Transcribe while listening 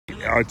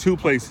are two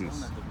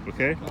places.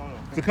 Okay,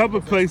 there's a couple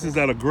of places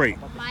that are great.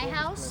 My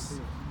house.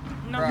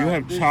 You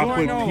have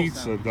chocolate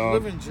pizza,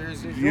 dog. You live in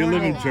Jersey. You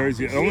live in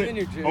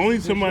Jersey. Only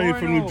somebody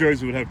from New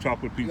Jersey would have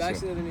chocolate pizza,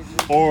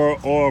 or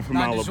from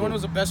Malibu. DiGiorno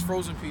was the best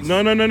frozen pizza. No.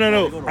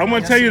 I'm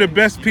gonna tell you the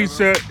best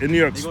pizza in New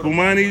York: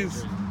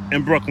 Spumani's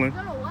in Brooklyn.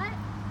 No, what?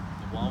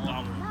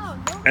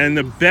 No. And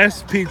the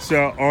best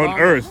pizza on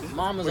earth.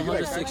 Mama's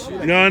 106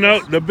 years.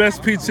 No, the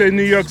best pizza in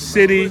New York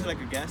City.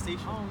 Like a gas station.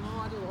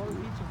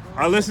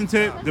 I listened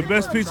to it. The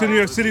best pizza in New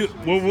York City.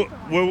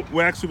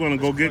 We're actually gonna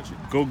go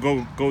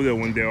there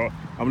one day.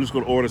 I'm just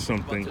gonna order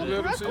something.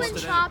 Brooklyn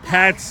Chop.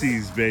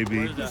 Patsy's,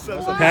 baby.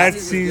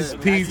 Patsy's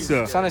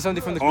Pizza Sounded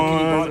something from the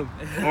bottom.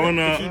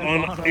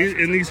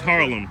 in East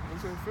Harlem.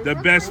 The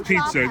best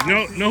pizza.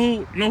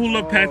 Know who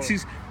love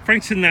Patsy's?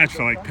 Frank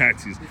Sinatra like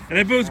Patsy's. And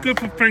if it was good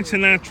for Frank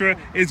Sinatra,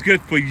 it's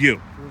good for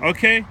you.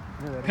 Okay?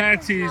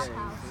 Patsy's,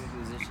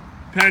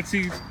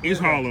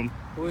 East Harlem.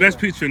 Best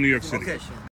pizza in New York City.